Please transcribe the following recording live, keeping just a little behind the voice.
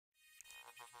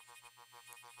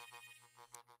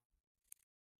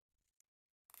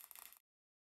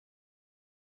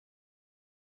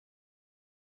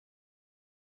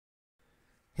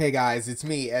Hey guys, it's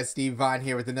me, SD Vaughn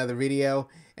here with another video,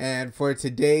 and for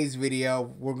today's video,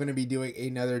 we're going to be doing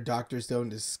another Dr. Stone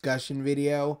discussion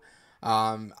video.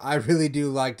 I really do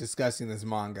like discussing this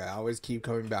manga. I always keep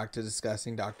coming back to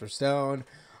discussing Dr. Stone.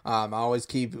 I always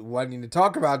keep wanting to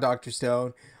talk about Dr.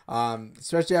 Stone,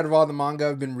 especially out of all the manga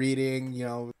I've been reading,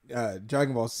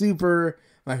 Dragon Ball Super,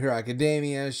 My Hero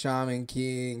Academia, Shaman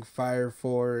King, Fire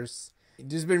Force.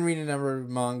 Just been reading a number of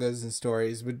mangas and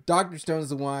stories, but Dr. Stone is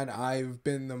the one I've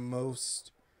been the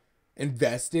most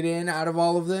invested in out of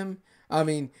all of them.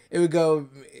 Jujutsu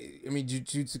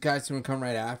Kaisen would come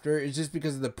right after. It's just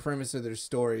because of the premise of their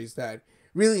stories that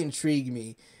really intrigue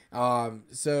me.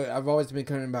 So I've always been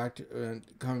coming back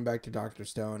to Dr.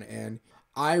 Stone, and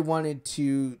I wanted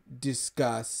to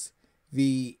discuss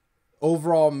the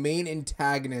overall main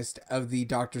antagonist of the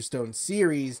Dr. Stone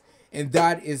series, and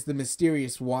that is the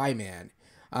mysterious Y-Man.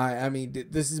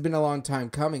 This has been a long time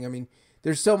coming.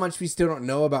 There's so much we still don't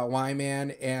know about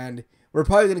Y-Man, and we're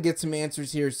probably going to get some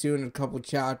answers here soon in a couple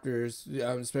chapters,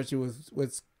 especially with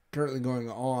what's currently going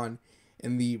on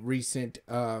in the recent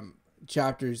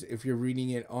chapters if you're reading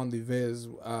it on the Viz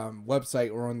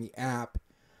website or on the app.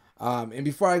 And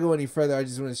before I go any further, I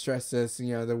just want to stress this,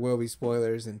 there will be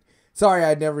spoilers, and sorry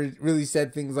I never really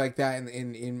said things like that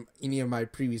in any of my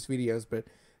previous videos, but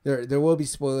there will be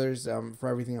spoilers for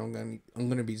everything I'm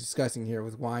going to be discussing here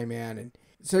with Y-Man. And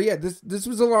so yeah, this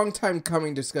was a long time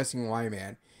coming, discussing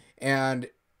Y-Man, and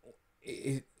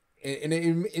it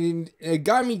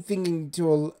got me thinking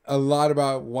to a lot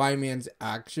about Y-Man's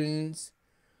actions.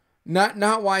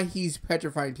 Not why he's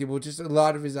petrifying people, just a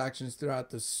lot of his actions throughout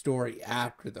the story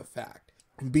after the fact.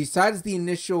 Besides the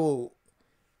initial,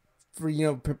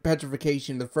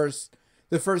 petrification, the first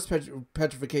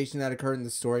petrification that occurred in the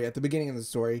story at the beginning of the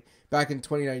story back in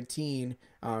 2019,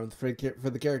 for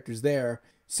the characters there,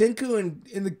 Senku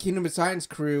and the Kingdom of Science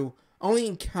crew only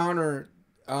encounter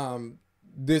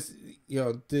this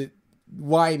the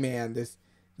Y-Man, this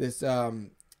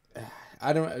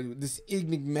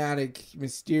enigmatic,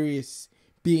 mysterious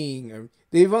being.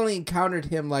 They've only encountered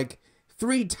him like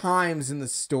 3 times in the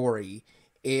story,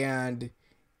 and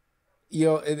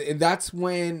and that's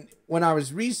when I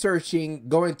was researching,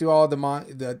 going through all throughout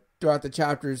the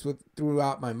chapters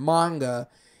throughout my manga,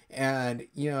 and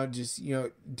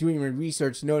doing my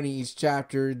research, noting each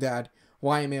chapter that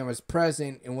Y-Man was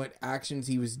present and what actions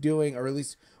he was doing, or at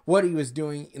least what he was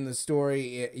doing in the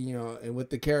story, and what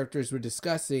the characters were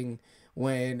discussing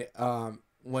when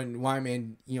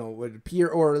Y-Man would appear,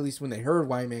 or at least when they heard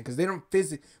Y-Man, because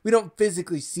we don't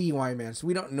physically see Y-Man, so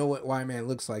we don't know what Y-Man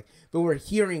looks like, but we're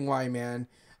hearing Y-Man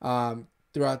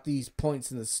throughout these points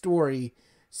in the story.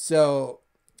 So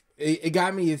it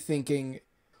got me to thinking,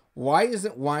 why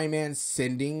isn't Y-Man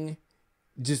sending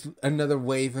just another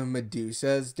wave of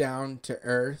Medusas down to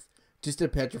Earth just to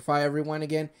petrify everyone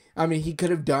again? He could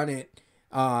have done it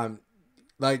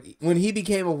like when he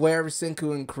became aware of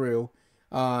Senku and crew.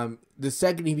 The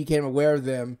second he became aware of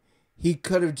them, he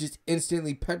could have just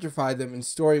instantly petrified them and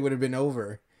story would have been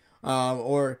over.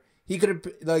 Or he could have,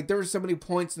 like, there were so many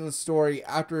points in the story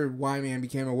after Y-Man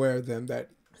became aware of them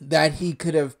that he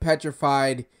could have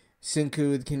petrified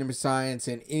Senku, the Kingdom of Science,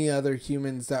 and any other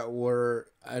humans that were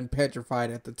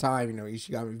unpetrified at the time.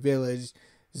 Ishigami Village,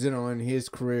 Zeno and his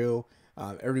crew,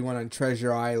 everyone on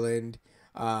Treasure Island,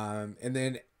 and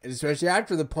then especially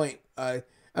after the point,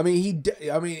 he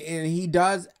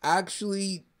does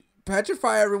actually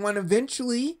petrify everyone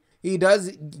eventually. He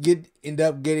does end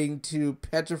up getting to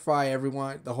petrify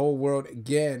everyone, the whole world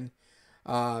again,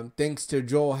 thanks to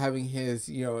Joel having his,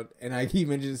 and I keep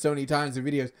mentioning so many times in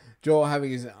videos, Joel having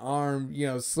his arm,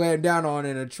 slammed down on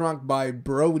in a trunk by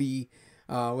Brody,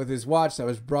 with his watch that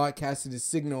was broadcasting a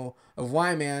signal of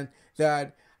Y-Man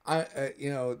that,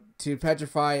 to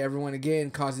petrify everyone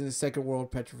again, causing the second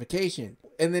world petrification.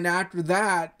 And then after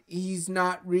that, he's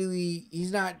not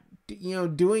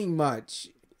doing much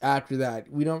after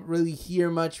that. We don't really hear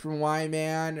much from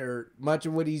Y-Man or much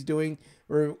of what he's doing.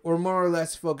 We're more or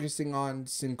less focusing on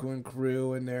Senku and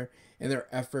crew and their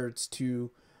efforts to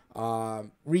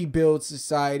rebuild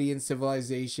society and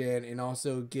civilization, and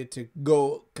also get to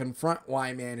go confront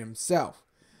Y-Man himself.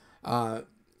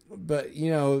 But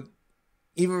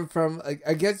even from, like,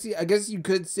 I guess you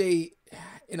could say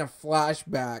in a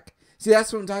flashback. See,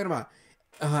 that's what I'm talking about.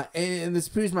 And this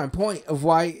proves my point of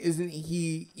why isn't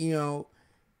he,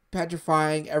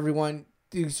 petrifying everyone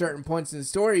through certain points in the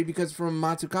story. Because from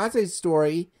Matsukaze's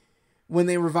story, when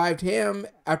they revived him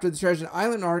after the Treasure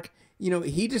Island arc,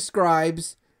 he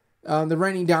describes the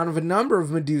raining down of a number of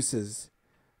Medusas.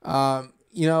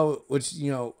 Which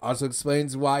also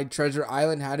explains why Treasure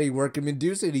Island had a working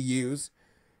Medusa to use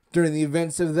during the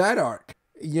events of that arc.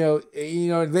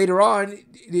 later on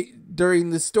during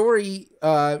the story,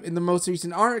 in the most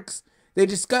recent arcs, they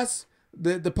discuss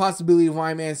the possibility of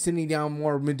Y-Man sending down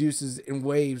more Medusas in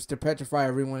waves to petrify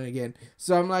everyone again.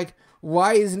 So I'm like,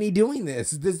 why isn't he doing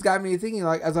this? This got me thinking,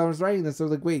 like, as I was writing this, I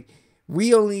was like, wait,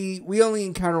 we only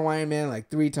encounter Y-Man like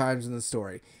 3 times in the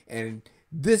story, and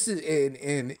this is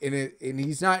and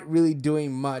he's not really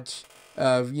doing much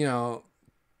of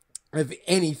of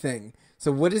anything.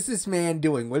 So what is this man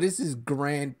doing? What is his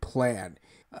grand plan?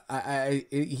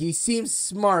 He seems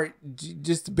smart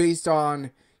just based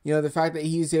on the fact that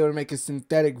he's able to make a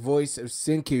synthetic voice of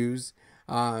Senku's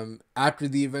after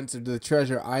the events of the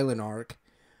Treasure Island arc.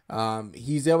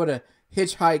 He's able to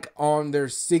hitchhike on their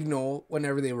signal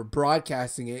whenever they were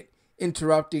broadcasting it,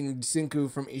 interrupting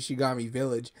Senku from Ishigami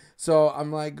Village. So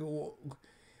I'm like,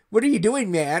 what are you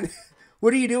doing, man?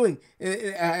 What are you doing?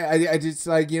 I just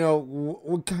like,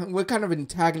 what kind of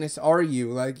antagonist are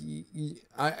you? Like,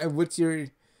 what's your,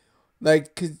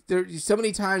 like, because there's so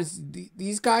many times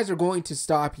these guys are going to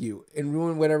stop you and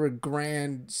ruin whatever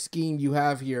grand scheme you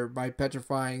have here by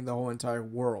petrifying the whole entire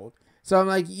world. So I'm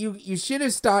like, you should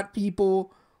have stopped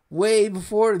people way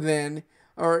before then,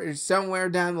 or somewhere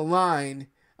down the line,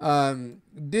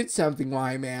 did something,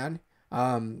 Y-Man.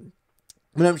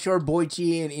 But I'm sure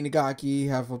Boichi and Inagaki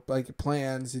have like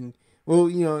plans, and well,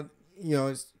 when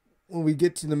we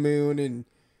get to the moon and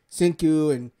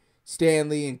Senku and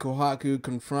Stanley and Kohaku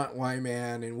confront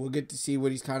Y-Man, and we'll get to see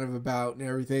what he's kind of about and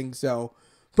everything. So,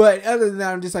 but other than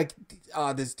that, I'm just like,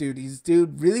 this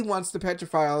dude really wants to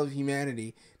petrify all of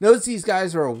humanity. Knows these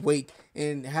guys are awake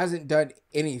and hasn't done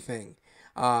anything.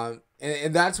 And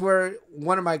that's where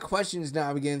one of my questions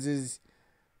now begins is,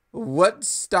 what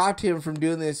stopped him from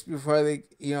doing this before they,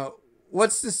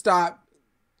 what's to stop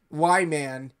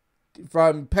Y-Man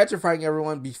from petrifying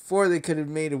everyone before they could have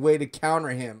made a way to counter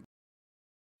him?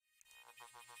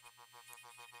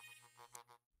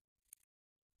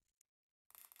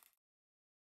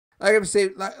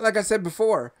 Like I said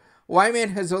before, Y-Man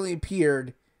has only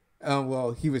appeared.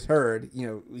 Well, he was heard.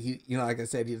 Like I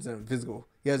said, he doesn't have a physical.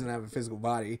 He doesn't have a physical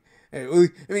body. I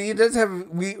mean, he does have.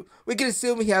 We can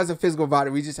assume he has a physical body.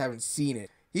 We just haven't seen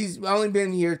it. He's only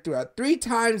been here throughout 3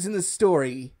 times in the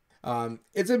story.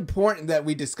 It's important that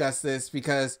we discuss this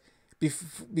because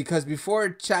before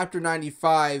chapter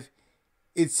 95,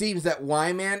 it seems that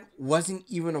Y-Man wasn't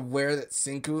even aware that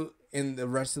Senku and the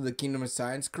rest of the Kingdom of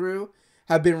Science crew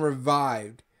have been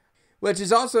revived, which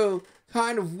is also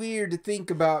kind of weird to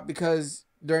think about because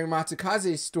during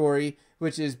Matsukaze's story,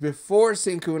 which is before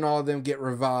Senku and all of them get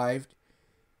revived,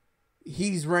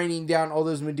 he's raining down all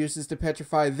those Medusas to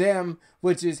petrify them,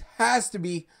 which has to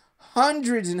be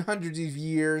hundreds and hundreds of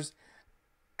years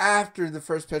after the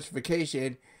first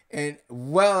petrification and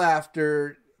well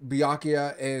after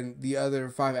Byakuya and the other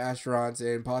 5 astronauts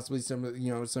and possibly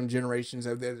some generations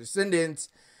of their descendants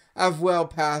have well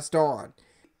passed on.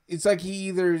 It's like he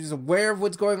either is aware of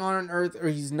what's going on Earth or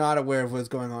he's not aware of what's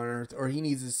going on Earth, or he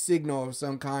needs a signal of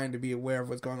some kind to be aware of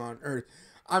what's going on Earth.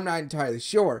 I'm not entirely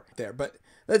sure there, but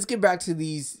let's get back to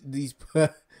these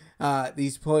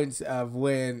points of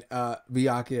when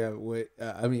Byakuya would,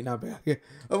 not Byakuya,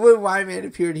 of when Y-Man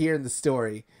appeared here in the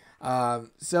story.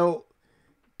 So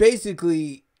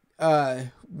basically,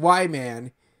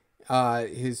 Y-Man,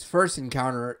 his first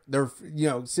encounter,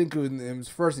 Senku and his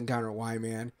first encounter with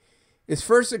Y-Man, is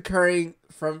first occurring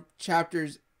from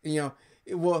chapters, it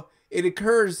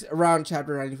occurs around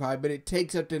chapter 95, but it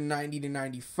takes up to 90 to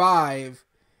 95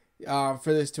 for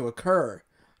this to occur.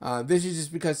 This is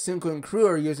just because Senku and crew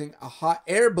are using a hot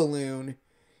air balloon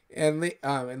and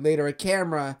later a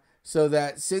camera so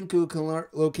that Senku can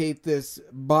locate this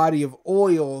body of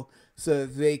oil so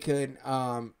that they can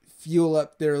fuel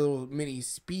up their little mini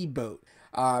speedboat.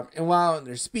 And while in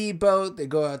their speedboat, they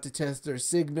go out to test their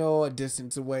signal a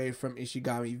distance away from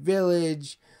Ishigami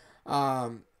Village.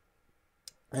 And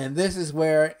this is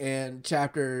where in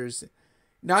chapters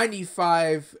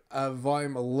 95 of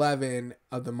volume 11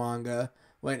 of the manga,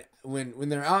 when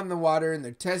they're out in the water and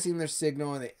they're testing their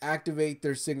signal and they activate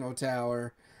their signal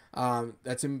tower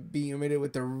that's being emitted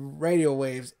with the radio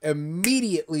waves,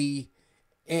 immediately,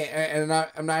 and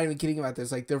I'm not even kidding about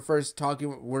this, like they're first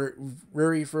talking with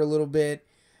Ruri for a little bit,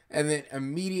 and then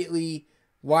immediately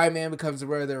Y-Man becomes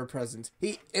aware of their presence.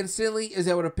 He instantly is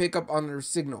able to pick up on their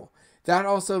signal. That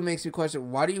also makes me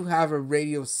question, why do you have a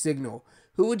radio signal?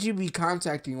 Who would you be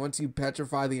contacting once you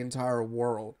petrify the entire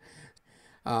world?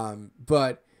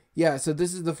 But yeah, so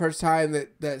this is the first time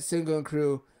that Senku and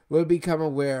crew will become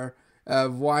aware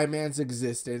of Y-Man's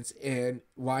existence and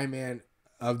Y-Man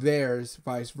of theirs,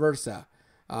 vice versa.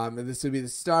 And this will be the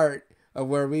start of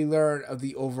where we learn of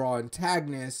the overall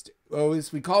antagonist at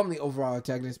least we call him the overall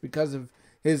antagonist because of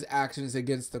his actions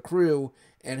against the crew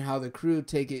and how the crew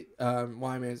take it,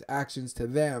 Y-Man's actions to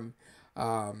them.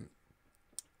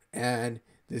 And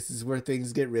this is where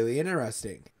things get really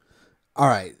interesting. All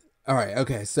right.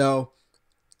 Okay. So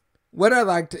what I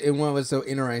liked and what was so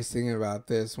interesting about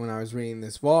this when I was reading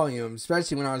this volume,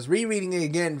 especially when I was rereading it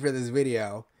again for this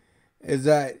video, is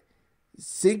that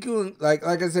Senku, like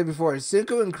I said before,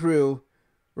 Senku and crew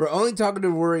were only talking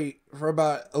to Worry for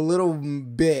about a little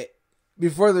bit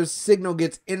before their signal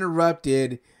gets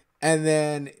interrupted, and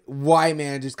then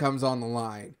Y-Man just comes on the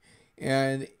line,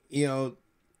 and and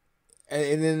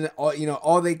then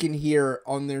all they can hear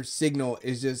on their signal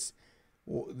is just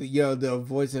the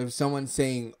voice of someone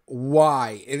saying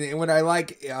why. And what I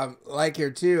like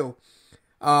here too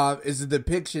is the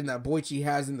depiction that Boichi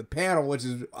has in the panel, which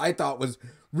is I thought was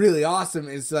really awesome.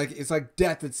 It's like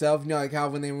death itself, like how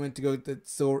when they went to go with the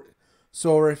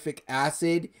sorific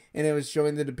acid, and it was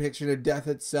showing the depiction of death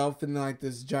itself in like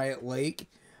this giant lake,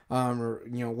 or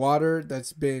water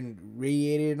that's been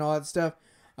radiated and all that stuff.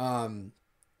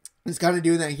 It's kind of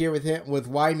doing that here with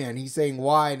Y-Man. He's saying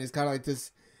why, and it's kind of like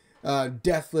this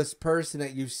deathless person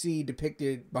that you see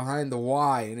depicted behind the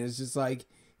Y, and it's just like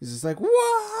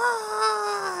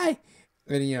why,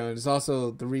 and it's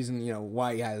also the reason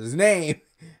why he has his name,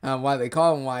 why they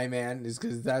call him Y-Man is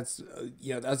because that's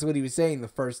what he was saying the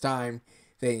first time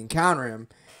they encounter him,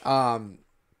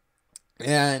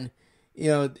 and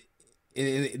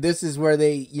this is where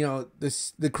they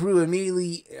the crew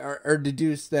immediately are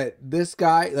deduced that this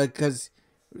guy, like, because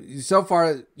so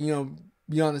far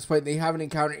beyond this point they haven't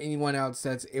encountered anyone else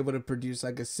that's able to produce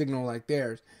like a signal like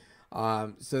theirs,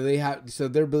 so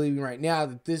they're believing right now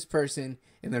that this person,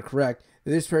 and they're correct,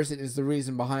 that this person is the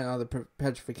reason behind all the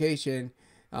petrification.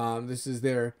 This is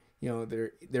their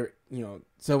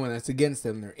someone that's against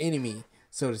them, their enemy,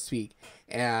 so to speak.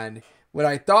 And what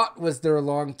I thought was their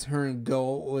long-term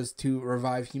goal was to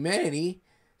revive humanity.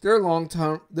 Their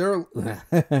long-term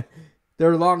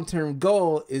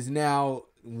goal is now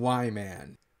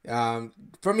Y-Man.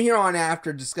 From here on,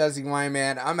 after discussing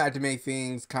Y-Man, I'm about to make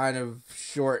things kind of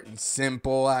short and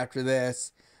simple after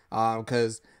this,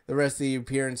 because the rest of the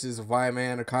appearances of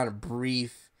Y-Man are kind of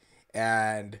brief,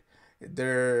 and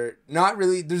there's not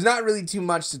really too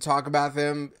much to talk about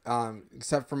them,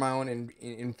 except for my own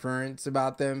inference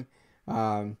about them.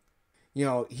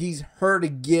 He's hurt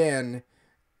again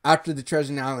after the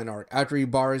Treasure Island arc, after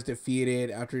Ibarra is defeated,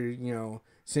 after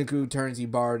Senku turns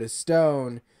Ibarra to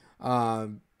stone.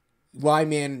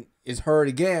 Y-Man is hurt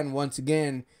again, once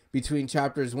again, between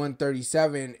chapters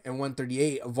 137 and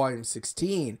 138 of volume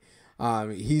 16.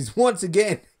 He's once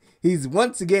again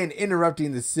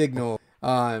interrupting the signal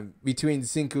between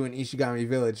Senku and Ishigami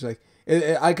Village. Like,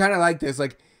 I kind of like this.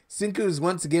 Like, Senku is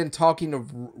once again talking to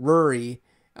Ruri.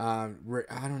 I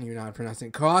don't even know how to pronounce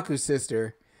it. Kawaku's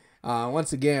sister,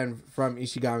 once again from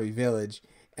Ishigami Village,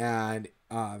 and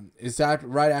it's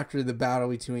right after the battle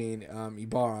between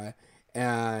Ibarra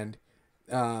and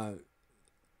what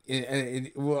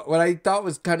I thought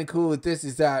was kind of cool with this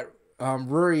is that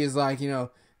Ruri is like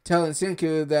telling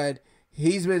Senku that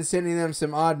he's been sending them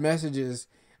some odd messages,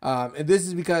 and this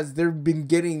is because they've been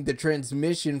getting the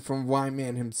transmission from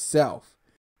Y-Man himself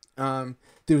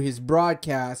through his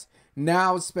broadcast,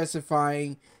 now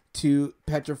specifying to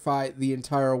petrify the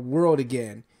entire world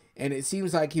again. And it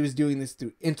seems like he was doing this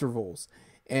through intervals.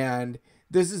 And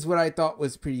this is what I thought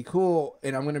was pretty cool,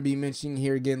 and I'm going to be mentioning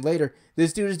here again later.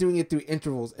 This dude is doing it through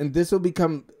intervals, and this will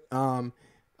become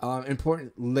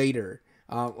important later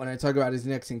when I talk about his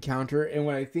next encounter, and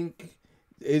what I think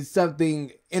is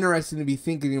something interesting to be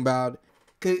thinking about.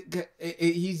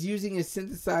 He's using a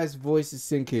synthesized voice of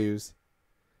Senku's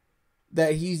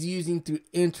that he's using through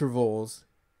intervals,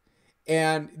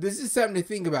 and this is something to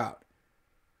think about.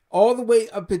 All the way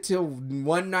up until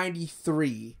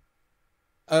 193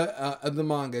 of the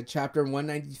manga, chapter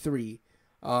 193,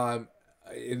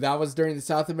 that was during the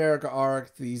South America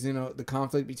arc, the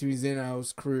conflict between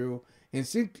Zeno's crew and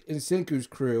Senku's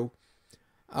crew.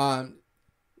 And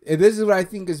this is what I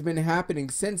think has been happening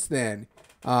since then,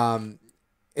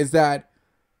 is that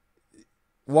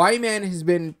Y-Man has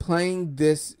been playing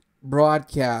this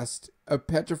broadcast of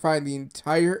petrifying the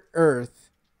entire Earth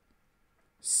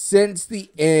since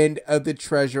the end of the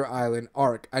Treasure Island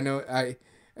arc. I know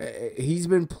he's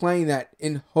been playing that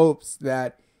in hopes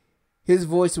that his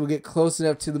voice will get close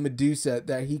enough to the Medusa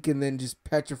that he can then just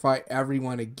petrify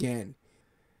everyone again.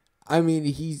 I mean,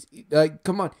 he's like,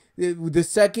 come on. The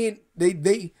second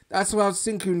that's how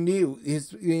Senku knew.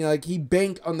 He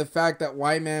banked on the fact that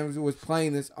Y-Man was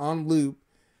playing this on loop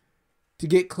to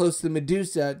get close to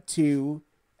Medusa to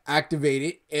activate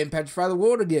it and petrify the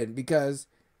world again, because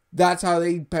that's how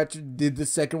they did the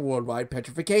second worldwide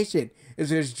petrification. Is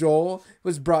because Joel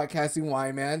was broadcasting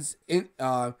Y-Man's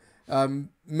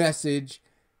message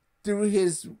through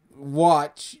his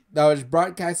watch that was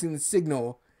broadcasting the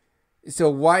signal. So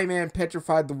Y-Man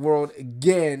petrified the world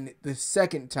again the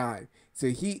second time. So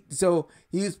he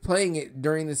was playing it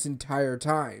during this entire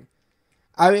time.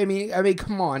 I mean,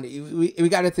 come on. We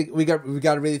got to think. We got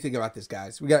to really think about this,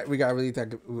 guys. We got to really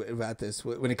think about this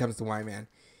when it comes to Y-Man.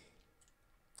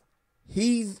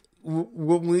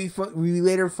 When we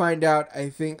later find out.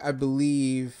 I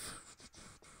believe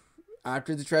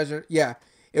after the treasure. Yeah,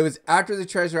 it was after the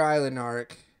Treasure Island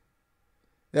arc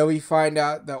that we find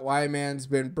out that Y-Man's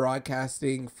been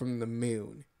broadcasting from the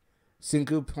moon.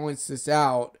 Senku points this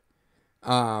out.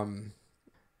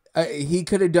 He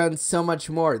could have done so much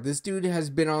more. This dude has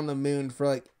been on the moon for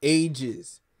like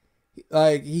ages.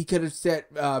 Like, he could have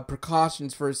set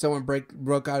precautions for if someone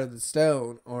broke out of the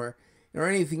stone or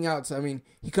anything else. I mean,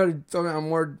 he could have thrown out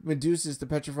more Medusas to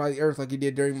petrify the earth like he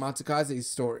did during Matsukaze's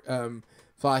story,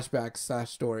 flashback /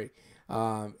 story.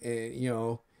 And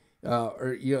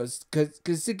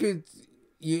because Senku,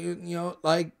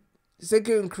 like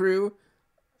Senku and crew,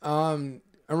 around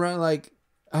like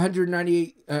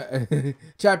 198,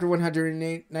 chapter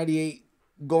 198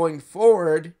 going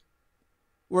forward,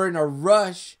 we're in a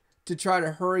rush to try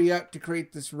to hurry up to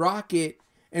create this rocket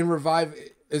and revive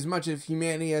as much of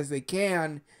humanity as they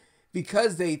can,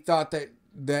 because they thought that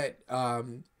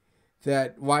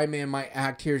Y-Man might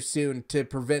act here soon to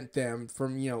prevent them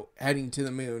from, heading to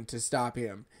the moon to stop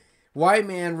him.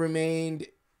 Y-Man remained,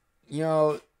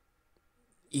 he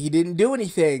didn't do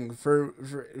anything for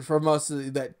most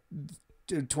of that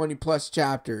 20 plus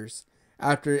chapters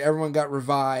after everyone got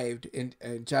revived in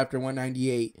chapter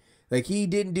 198. Like, he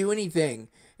didn't do anything.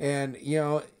 And,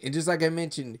 and just like I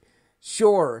mentioned,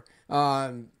 sure,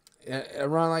 around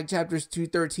like chapters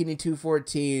 213 and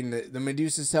 214, the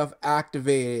Medusa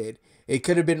self-activated. It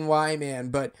could have been Y-Man,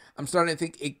 but I'm starting to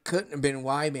think it couldn't have been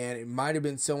Y-Man. It might have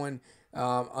been someone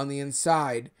on the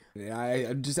inside.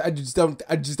 I just don't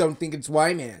think it's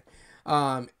Y-Man.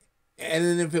 And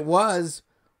then if it was,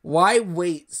 why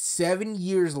wait 7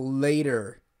 years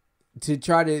later to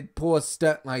try to pull a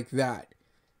stunt like that?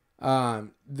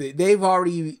 They've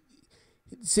already,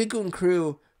 Senku and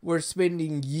crew were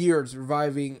spending years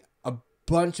reviving a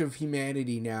bunch of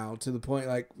humanity now, to the point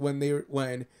like what's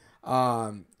the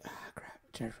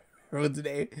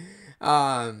name?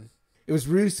 It was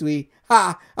Rusui.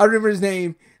 I remember his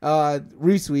name.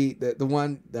 Rusui, the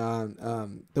one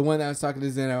that was talking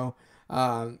to Zeno.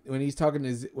 When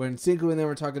Senku and them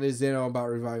were talking to Zeno about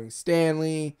reviving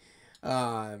Stanley,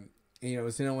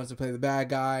 Zeno wants to play the bad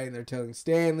guy, and they're telling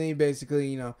Stanley basically,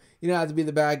 you don't have to be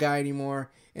the bad guy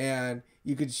anymore, and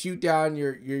you could shoot down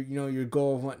your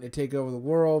goal of wanting to take over the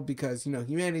world, because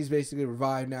humanity's basically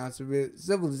revived now, so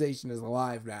civilization is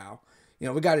alive now.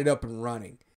 We got it up and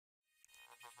running.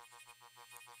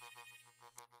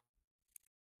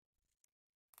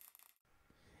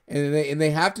 And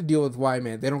they have to deal with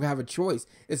Y-Man. They don't have a choice.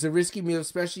 It's a risky move,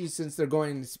 especially since they're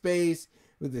going into space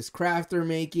with this craft they're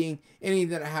making. Anything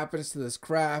that happens to this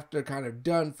craft, they're kind of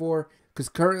done for. Because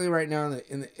currently, right now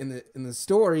in the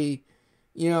story,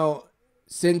 Senku,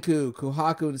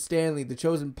 Kohaku, and Stanley, the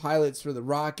chosen pilots for the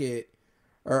rocket,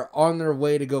 are on their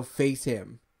way to go face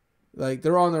him. Like,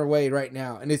 they're on their way right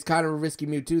now, and it's kind of a risky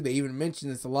move too. They even mention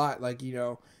this a lot. Like,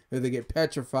 if they get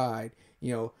petrified,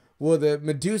 will the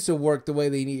Medusa work the way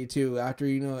they needed to after,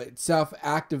 it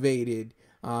self-activated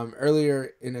earlier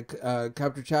in a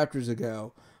couple chapters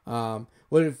ago?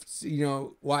 What if,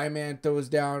 Y-Man throws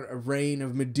down a rain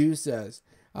of Medusas?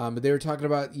 But they were talking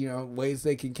about, ways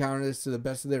they can counter this to the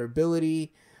best of their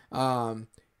ability. What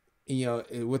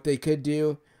they could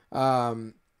do.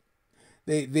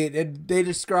 They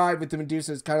describe with the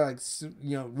Medusa as kind of like,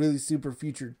 really super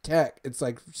future tech. It's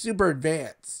like super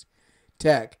advanced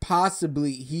tech.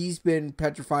 Possibly he's been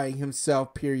petrifying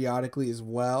himself periodically as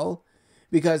well,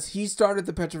 because he started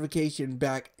the petrification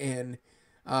back in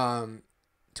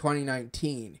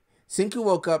 2019. Senku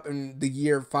woke up in the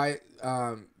year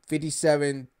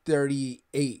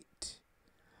 5738.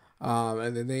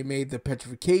 And then they made the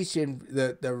petrification,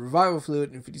 the revival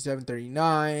fluid in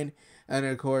 5739. And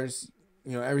of course,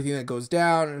 everything that goes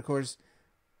down, and of course,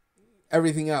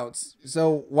 everything else.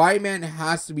 So Y-Man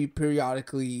has to be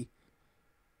periodically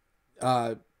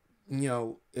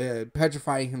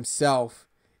petrifying himself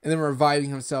and then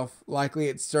reviving himself, likely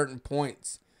at certain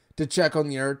points, to check on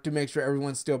the earth to make sure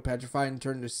everyone's still petrified and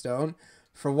turned to stone.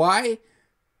 For why?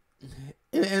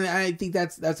 And I think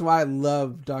that's why I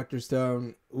love Dr.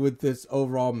 Stone with this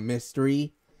overall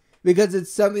mystery, because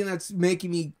it's something that's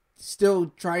making me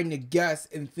still trying to guess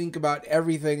and think about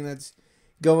everything that's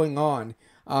going on.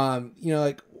 You know,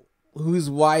 like, who's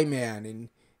Y-Man, and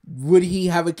would he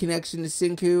have a connection to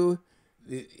Senku?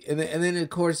 And then of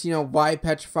course, you know, why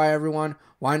petrify everyone?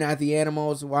 Why not the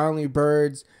animals? Why only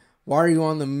birds? Why are you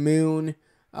on the moon?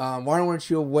 Why weren't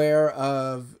you aware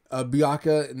of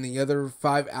Byakuya and the other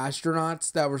 5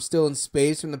 astronauts that were still in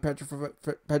space when the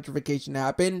petrification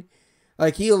happened?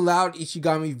 Like, he allowed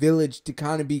Ishigami Village to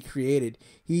kind of be created.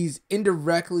 He's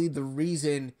indirectly the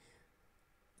reason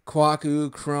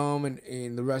Kwaku, Chrome,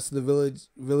 and the rest of the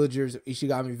villagers of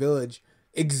Ishigami Village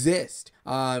exist.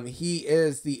 He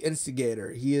is the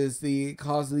instigator. He is the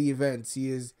cause of the events. He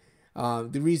is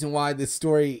the reason why this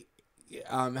story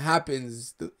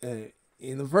happens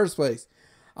in the first place,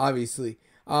 obviously.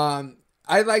 I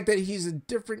like that he's a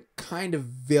different kind of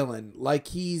villain. Like,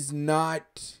 he's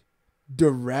not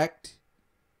direct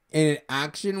in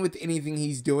action with anything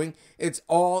he's doing. It's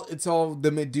all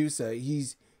the Medusa.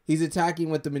 He's attacking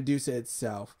with the Medusa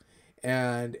itself.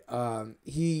 And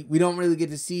we don't really get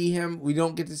to see him. We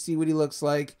don't get to see what he looks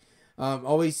like.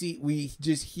 We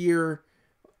just hear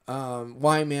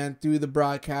Y-Man through the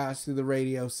broadcast, through the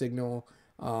radio signal.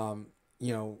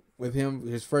 You know, with him,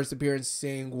 his first appearance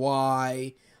saying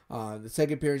why. The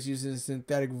second appearance using a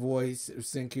synthetic voice of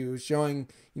Senku, showing,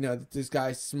 you know, that this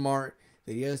guy's smart,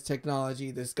 that he has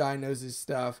technology, this guy knows his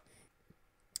stuff.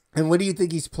 And what do you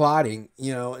think he's plotting?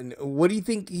 You know, and what do you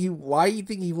think why do you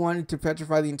think he wanted to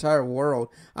petrify the entire world?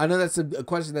 I know that's a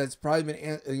question that's probably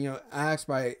been, asked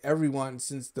by everyone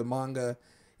since the manga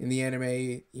and the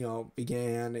anime,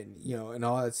 began, and, and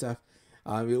all that stuff.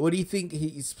 What do you think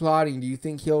he's plotting? Do you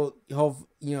think he'll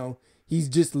he's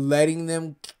just letting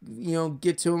them,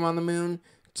 get to him on the moon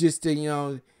just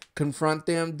to, confront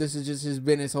them? This is just has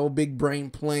been his whole big brain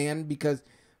plan, because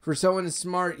for someone as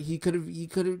smart, he could have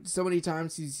so many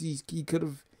times he could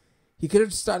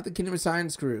have started the Kingdom of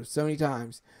Science crew so many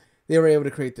times. They were able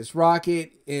to create this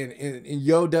rocket, and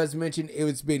Yo does mention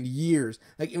it's been years.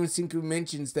 Like, even Senku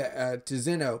mentions that to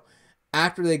Zeno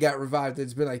after they got revived,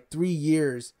 it's been like 3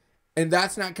 years, and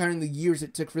that's not counting the years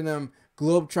it took for them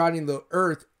globetrotting the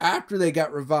Earth after they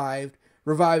got revived,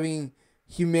 reviving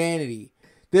humanity.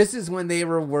 This is when they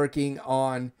were working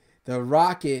on the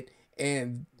rocket,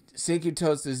 and Senku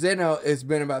tells to Zeno it's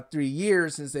been about 3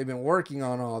 years since they've been working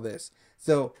on all this.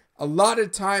 So a lot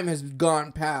of time has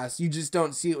gone past. You just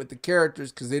don't see it with the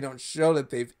characters because they don't show that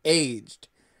they've aged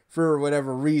for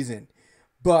whatever reason.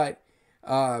 But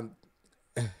I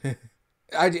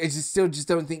still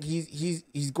don't think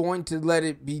he's going to let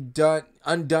it be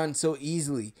undone so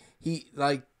easily. He,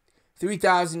 like,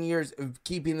 3,000 years of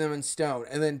keeping them in stone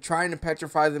and then trying to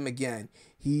petrify them again.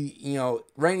 He,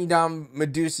 raining down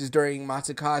Medusas during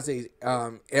Matsukaze's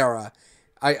era.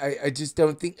 I just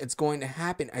don't think it's going to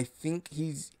happen. I think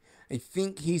he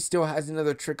still has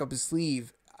another trick up his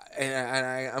sleeve,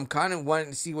 and I'm kind of wanting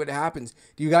to see what happens.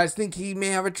 Do you guys think he may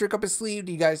have a trick up his sleeve?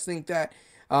 Do you guys think that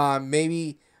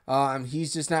maybe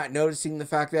he's just not noticing the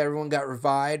fact that everyone got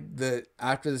revived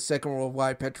after the Second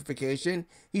Worldwide Petrification?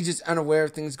 He's just unaware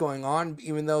of things going on,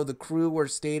 even though the crew were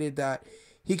stated that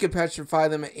he could petrify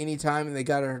them at any time, and they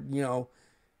gotta,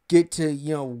 get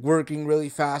to, working really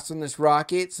fast on this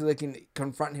rocket so they can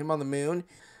confront him on the moon.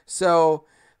 So,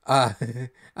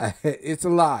 it's a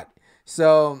lot.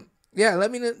 So, yeah,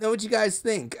 let me know what you guys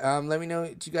think. Let me know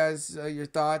what you guys, your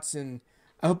thoughts, and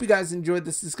I hope you guys enjoyed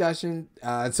this discussion.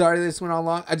 Sorry this went on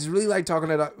long. I just really like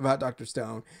talking about Dr.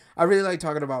 Stone. I really like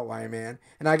talking about Y-Man.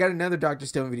 And I got another Dr.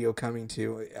 Stone video coming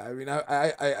too. I mean,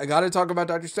 I got to talk about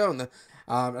Dr. Stone.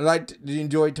 I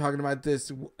enjoy talking about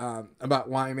this, about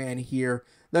Y-Man here.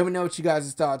 Let me know what you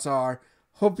guys' thoughts are.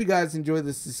 Hope you guys enjoyed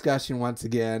this discussion once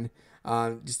again.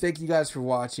 Just thank you guys for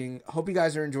watching. Hope you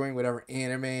guys are enjoying whatever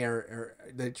anime or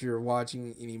that you're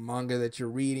watching, any manga that you're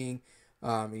reading,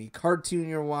 any cartoon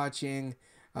you're watching,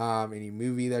 any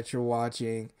movie that you're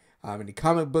watching, any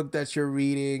comic book that you're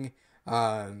reading.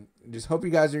 Just hope you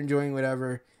guys are enjoying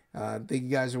whatever. Thank you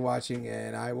guys for watching,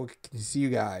 and I will see you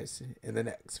guys in the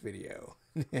next video.